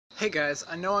Hey guys,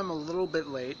 I know I'm a little bit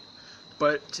late,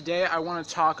 but today I want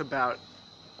to talk about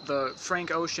the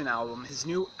Frank Ocean album, his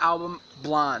new album,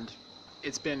 Blonde.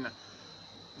 It's been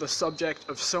the subject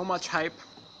of so much hype.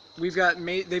 They've got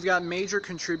major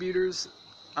contributors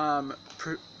on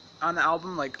the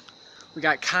album, like we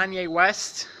got Kanye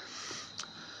West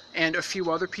and a few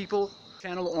other people.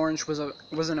 Channel Orange was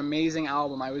an amazing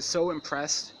album. I was so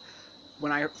impressed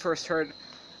when I first heard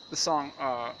the song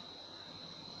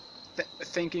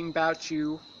Thinking About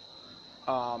You.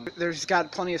 There's got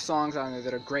plenty of songs on there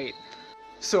that are great.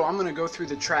 So I'm gonna go through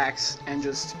the tracks and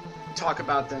just talk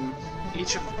about them,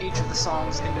 each of the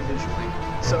songs individually.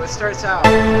 So it starts out.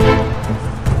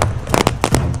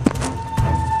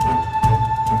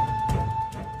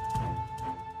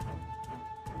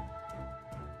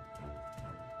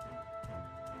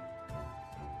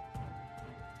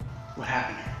 What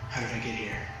happened? How did I get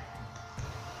here?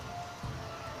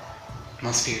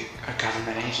 Must be a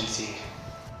government agency.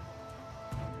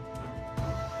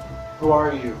 Who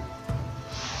are you?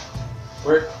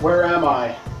 Where am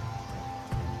I?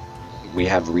 We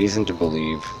have reason to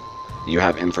believe you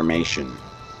have information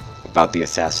about the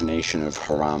assassination of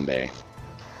Harambe.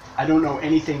 I don't know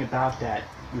anything about that.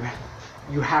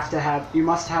 You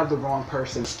must have the wrong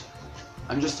person.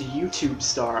 I'm just a YouTube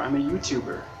star. I'm a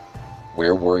YouTuber.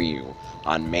 Where were you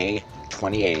on May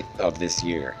 28th of this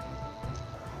year?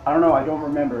 I don't know, I don't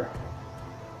remember.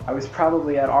 I was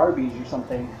probably at Arby's or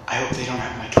something. I hope they don't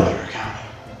have my Twitter account.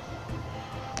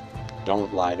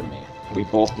 Don't lie to me. We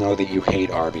both know that you hate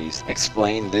Arby's.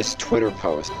 Explain this Twitter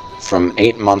post from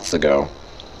 8 months ago,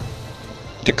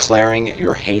 declaring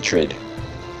your hatred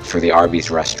for the Arby's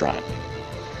restaurant.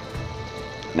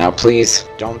 Now please,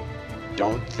 don't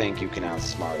think you can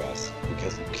outsmart us,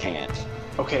 because you can't.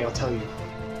 Okay, I'll tell you.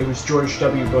 It was George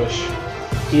W. Bush.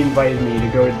 He invited me to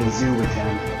go to the zoo with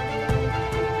him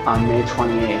on May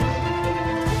 28th.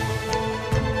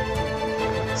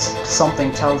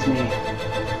 Something tells me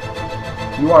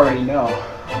you already know.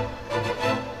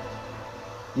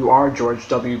 You are George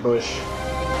W. Bush.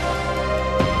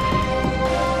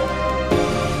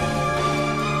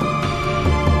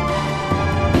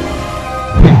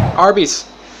 Arby's.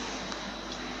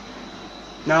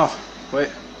 No, wait.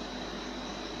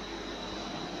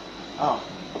 Oh.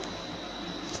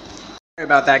 Sorry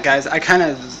about that, guys. I kind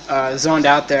of zoned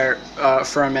out there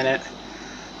for a minute.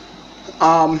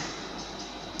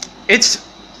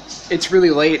 It's really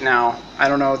late now. I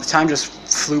don't know. The time just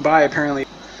flew by. Apparently.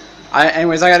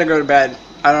 Anyways, I gotta go to bed.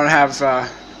 I don't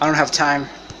have time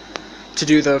to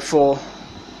do the full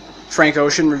Frank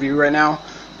Ocean review right now,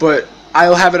 but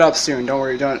I'll have it up soon. Don't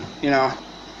worry.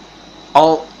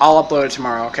 I'll upload it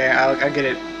tomorrow. Okay. I'll get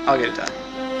it done.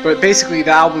 But basically,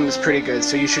 the album is pretty good,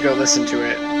 so you should go listen to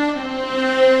it.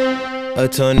 A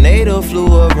tornado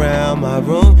flew around my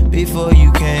room before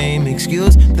you came.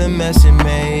 Excuse the mess it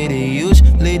made. It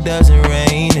usually doesn't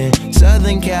rain in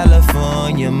Southern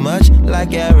California, much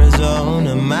like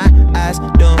Arizona. My eyes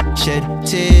don't shed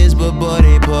tears, but boy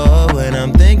they pour when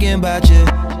I'm thinking about you.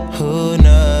 Oh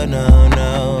no, no,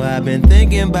 no, I've been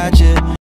thinking about you.